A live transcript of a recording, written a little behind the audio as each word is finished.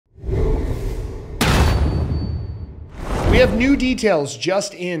have new details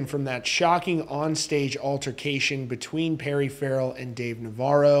just in from that shocking onstage altercation between Perry Farrell and Dave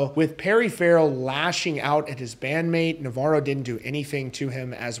Navarro. With Perry Farrell lashing out at his bandmate, Navarro didn't do anything to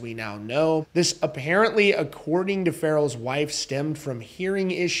him, as we now know. This apparently, according to Farrell's wife, stemmed from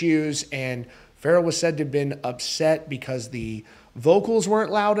hearing issues, and Farrell was said to have been upset because the vocals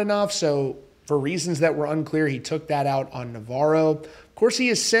weren't loud enough, so for reasons that were unclear, he took that out on Navarro. Of course, he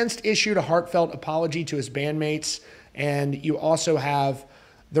has since issued a heartfelt apology to his bandmates, and you also have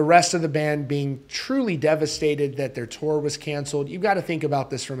the rest of the band being truly devastated that their tour was canceled. You've got to think about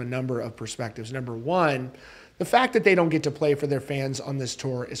this from a number of perspectives. Number one, the fact that they don't get to play for their fans on this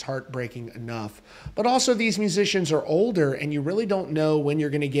tour is heartbreaking enough. But also, these musicians are older, and you really don't know when you're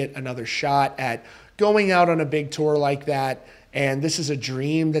going to get another shot at going out on a big tour like that. And this is a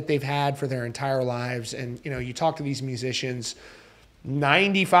dream that they've had for their entire lives. And, you know, you talk to these musicians,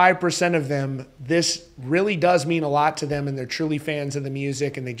 95% of them, this really does mean a lot to them, and they're truly fans of the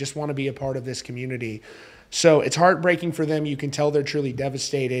music, and they just want to be a part of this community. So it's heartbreaking for them. You can tell they're truly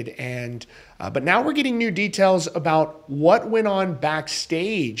devastated. And but now we're getting new details about what went on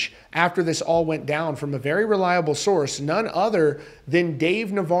backstage after this all went down from a very reliable source, none other than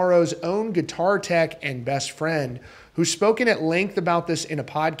Dave Navarro's own guitar tech and best friend, who's spoken at length about this in a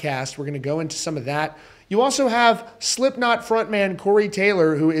podcast. We're going to go into some of that. You also have Slipknot frontman Corey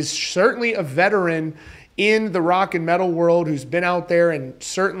Taylor, who is certainly a veteran in the rock and metal world, who's been out there and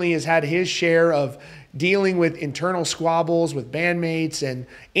certainly has had his share of dealing with internal squabbles with bandmates, and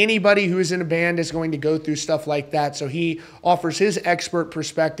anybody who is in a band is going to go through stuff like that. So he offers his expert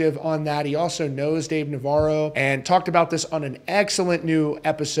perspective on that. He also knows Dave Navarro and talked about this on an excellent new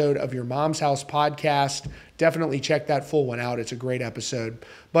episode of Your Mom's House podcast. Definitely check that full one out. It's a great episode.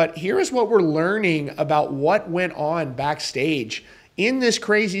 But here is what we're learning about what went on backstage in this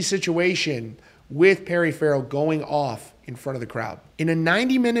crazy situation with Perry Farrell going off in front of the crowd. In a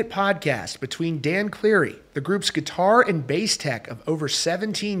 90-minute podcast between Dan Cleary, the group's guitar and bass tech of over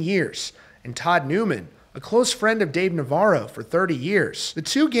 17 years, and Todd Newman, a close friend of Dave Navarro for 30 years, the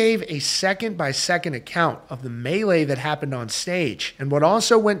two gave a second-by-second account of the melee that happened on stage and what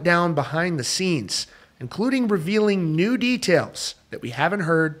also went down behind the scenes, including revealing new details that we haven't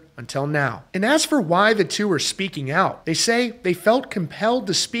heard until now. And as for why the two are speaking out, they say they felt compelled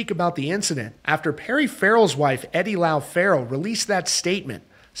to speak about the incident after Perry Farrell's wife, Eddie Lau Farrell, released that statement,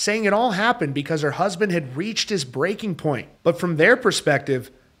 saying it all happened because her husband had reached his breaking point. But from their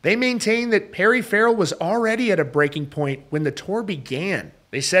perspective, they maintain that Perry Farrell was already at a breaking point when the tour began.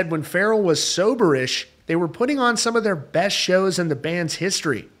 They said when Farrell was soberish, they were putting on some of their best shows in the band's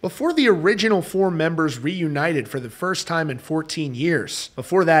history. Before the original four members reunited for the first time in 14 years,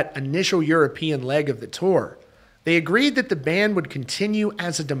 before that initial European leg of the tour, they agreed that the band would continue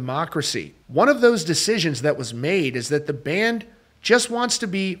as a democracy. One of those decisions that was made is that the band just wants to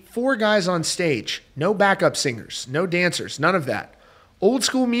be four guys on stage, no backup singers, no dancers, none of that. Old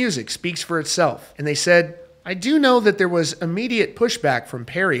school music speaks for itself. And they said, I do know that there was immediate pushback from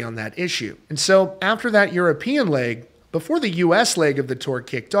Perry on that issue. And so after that European leg, before the US leg of the tour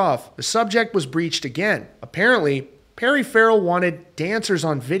kicked off, the subject was breached again. Apparently, Perry Farrell wanted dancers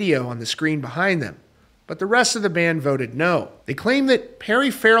on video on the screen behind them, but the rest of the band voted no. They claimed that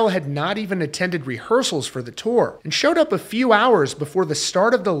Perry Farrell had not even attended rehearsals for the tour and showed up a few hours before the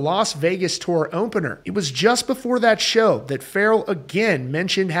start of the Las Vegas tour opener. It was just before that show that Farrell again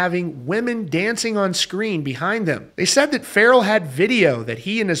mentioned having women dancing on screen behind them. They said that Farrell had video that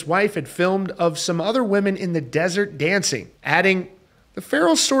he and his wife had filmed of some other women in the desert dancing, adding, the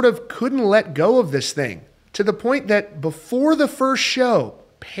Farrells sort of couldn't let go of this thing, to the point that before the first show,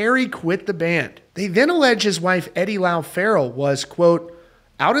 Perry quit the band. They then allege his wife, Eddie Lau Farrell, was, quote,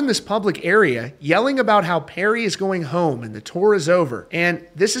 out in this public area yelling about how Perry is going home and the tour is over. And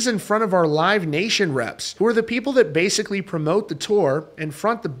this is in front of our Live Nation reps, who are the people that basically promote the tour and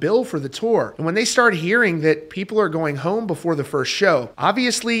front the bill for the tour. And when they start hearing that people are going home before the first show,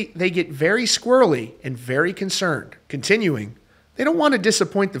 obviously they get very squirrely and very concerned. Continuing, they don't want to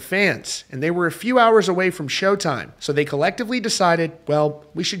disappoint the fans, and they were a few hours away from showtime, so they collectively decided, well,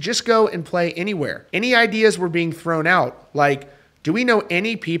 we should just go and play anywhere. Any ideas were being thrown out, like, do we know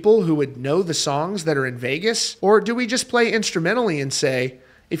any people who would know the songs that are in Vegas? Or do we just play instrumentally and say,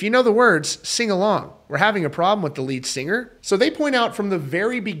 if you know the words, sing along. We're having a problem with the lead singer. So they point out from the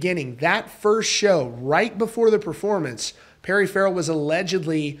very beginning, that first show, right before the performance, Perry Farrell was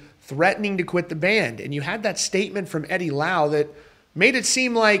allegedly threatening to quit the band. And you had that statement from Eddie Lau that made it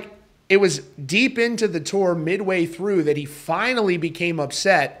seem like it was deep into the tour, midway through, that he finally became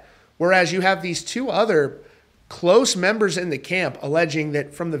upset. Whereas you have these two other close members in the camp alleging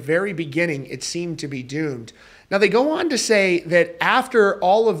that from the very beginning it seemed to be doomed. Now they go on to say that after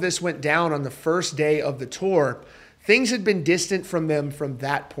all of this went down on the first day of the tour, things had been distant from them from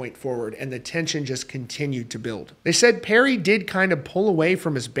that point forward, and the tension just continued to build. They said Perry did kind of pull away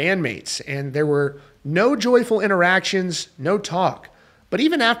from his bandmates, and there were no joyful interactions, no talk. But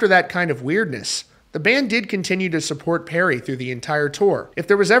even after that kind of weirdness, the band did continue to support Perry through the entire tour. If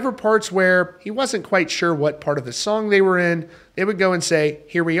there was ever parts where he wasn't quite sure what part of the song they were in, they would go and say,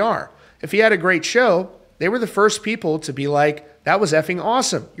 "Here we are." If he had a great show, they were the first people to be like, "That was effing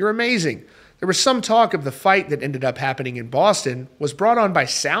awesome. You're amazing." There was some talk of the fight that ended up happening in Boston was brought on by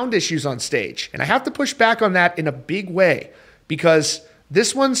sound issues on stage. And I have to push back on that in a big way because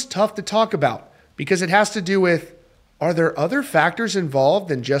this one's tough to talk about because it has to do with, are there other factors involved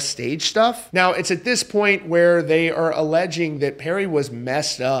than just stage stuff? Now, it's at this point where they are alleging that Perry was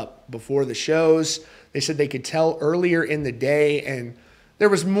messed up before the shows. They said they could tell earlier in the day, and there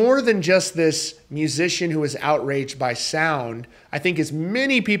was more than just this musician who was outraged by sound. I think as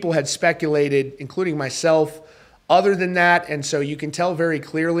many people had speculated, including myself, other than that. And so you can tell very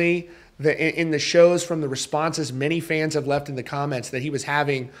clearly that in the shows from the responses many fans have left in the comments that he was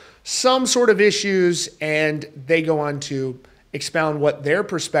having some sort of issues, and they go on to expound what their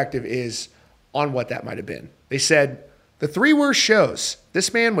perspective is on what that might have been. They said, "The three worst shows.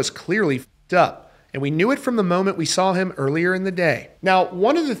 This man was clearly f***ed up, and we knew it from the moment we saw him earlier in the day." Now,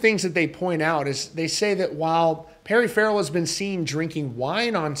 one of the things that they point out is they say that while Perry Farrell has been seen drinking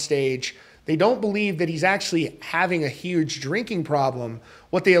wine on stage, they don't believe that he's actually having a huge drinking problem.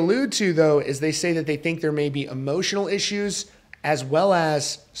 What they allude to, though, is they say that they think there may be emotional issues as well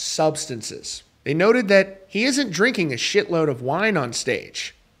as substances. They noted that he isn't drinking a shitload of wine on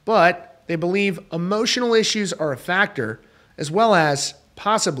stage, but they believe emotional issues are a factor as well as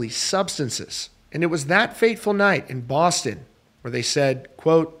possibly substances. And it was that fateful night in Boston where they said,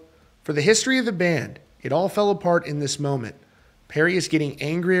 quote, "For the history of the band, it all fell apart in this moment. Perry is getting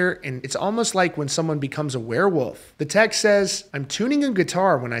angrier, and it's almost like when someone becomes a werewolf." The text says, "I'm tuning a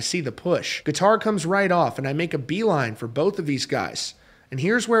guitar when I see the push. Guitar comes right off, and I make a beeline for both of these guys. And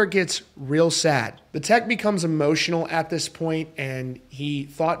here's where it gets real sad." The tech becomes emotional at this point, and he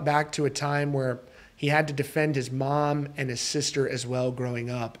thought back to a time where he had to defend his mom and his sister as well growing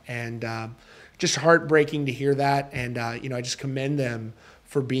up. And just heartbreaking to hear that. And, I just commend them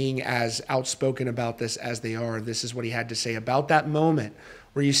for being as outspoken about this as they are. This is what he had to say about that moment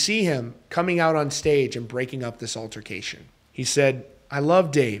where you see him coming out on stage and breaking up this altercation. He said, "I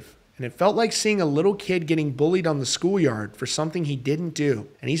love Dave, and it felt like seeing a little kid getting bullied on the schoolyard for something he didn't do.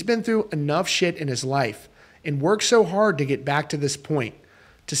 And he's been through enough shit in his life and worked so hard to get back to this point.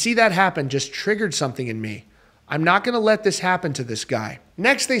 To see that happen just triggered something in me. I'm not going to let this happen to this guy."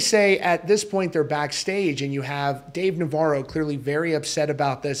 Next, they say at this point they're backstage, and you have Dave Navarro clearly very upset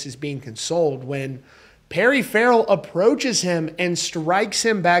about this, is being consoled when Perry Farrell approaches him and strikes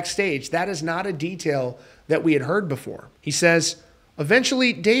him backstage. That is not a detail that we had heard before. He says,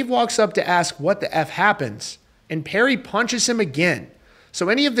 "Eventually, Dave walks up to ask what the F happens, and Perry punches him again. So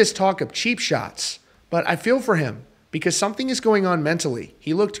any of this talk of cheap shots, but I feel for him because something is going on mentally.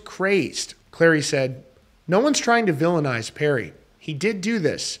 He looked crazed." Clary said, "No one's trying to villainize Perry. He did do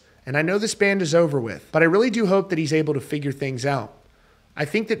this, and I know this band is over with, but I really do hope that he's able to figure things out. I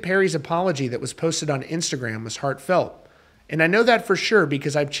think that Perry's apology that was posted on Instagram was heartfelt, and I know that for sure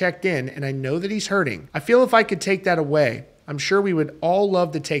because I've checked in and I know that he's hurting. I feel if I could take that away, I'm sure we would all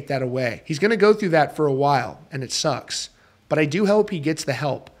love to take that away. He's going to go through that for a while, and it sucks, but I do hope he gets the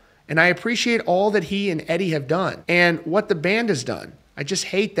help, and I appreciate all that he and Eddie have done and what the band has done. I just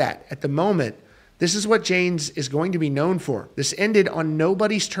hate that at the moment. This is what Jane's is going to be known for. This ended on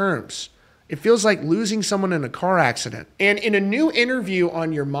nobody's terms. It feels like losing someone in a car accident." And in a new interview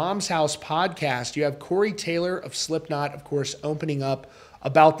on Your Mom's House podcast, you have Corey Taylor of Slipknot, of course, opening up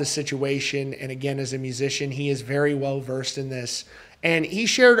about the situation. And again, as a musician, he is very well versed in this. And he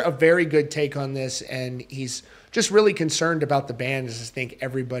shared a very good take on this, and he's just really concerned about the band, as I think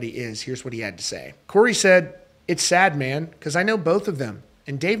everybody is. Here's what he had to say. Corey said, "It's sad, man, because I know both of them.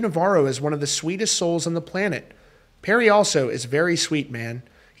 And Dave Navarro is one of the sweetest souls on the planet. Perry also is very sweet, man.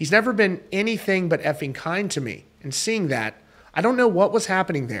 He's never been anything but effing kind to me. And seeing that, I don't know what was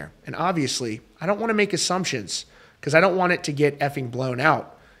happening there. And obviously, I don't want to make assumptions because I don't want it to get effing blown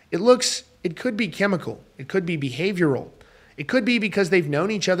out. It could be chemical. It could be behavioral. It could be because they've known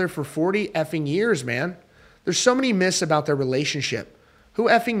each other for 40 effing years, man. There's so many myths about their relationship. Who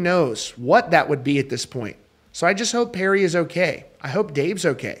effing knows what that would be at this point? So I just hope Perry is okay. I hope Dave's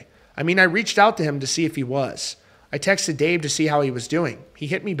okay. I mean, I reached out to him to see if he was. I texted Dave to see how he was doing. He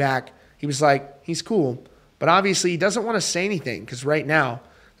hit me back. He was like, he's cool, But obviously he doesn't want to say anything because right now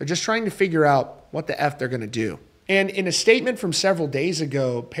they're just trying to figure out what the F they're going to do. And in a statement from several days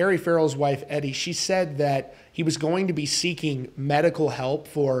ago, Perry Farrell's wife, Eddie, she said that he was going to be seeking medical help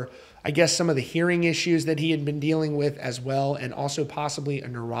for, I guess, some of the hearing issues that he had been dealing with as well, and also possibly a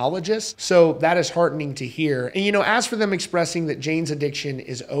neurologist. So that is heartening to hear. And, as for them expressing that Jane's addiction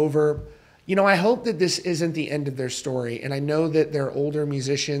is over, I hope that this isn't the end of their story. And I know that they're older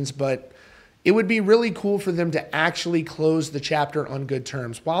musicians, but it would be really cool for them to actually close the chapter on good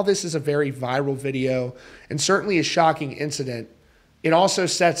terms. While this is a very viral video and certainly a shocking incident, it also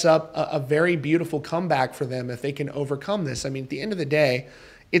sets up a very beautiful comeback for them if they can overcome this. I mean, at the end of the day,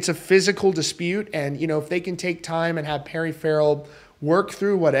 it's a physical dispute. And, if they can take time and have Perry Farrell work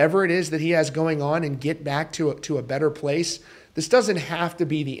through whatever it is that he has going on and get back to a better place, this doesn't have to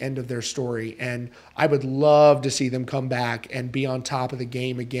be the end of their story. And I would love to see them come back and be on top of the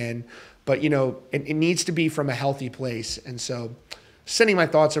game again. But, it needs to be from a healthy place. And so sending my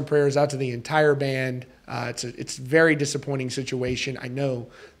thoughts and prayers out to the entire band. It's a very disappointing situation. I know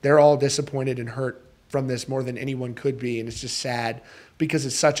they're all disappointed and hurt from this more than anyone could be. And it's just sad because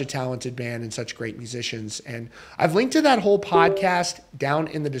it's such a talented band and such great musicians. And I've linked to that whole podcast down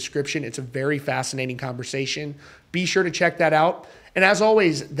in the description. It's a very fascinating conversation. Be sure to check that out. And as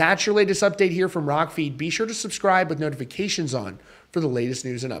always, that's your latest update here from Rockfeed. Be sure to subscribe with notifications on for the latest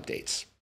news and updates.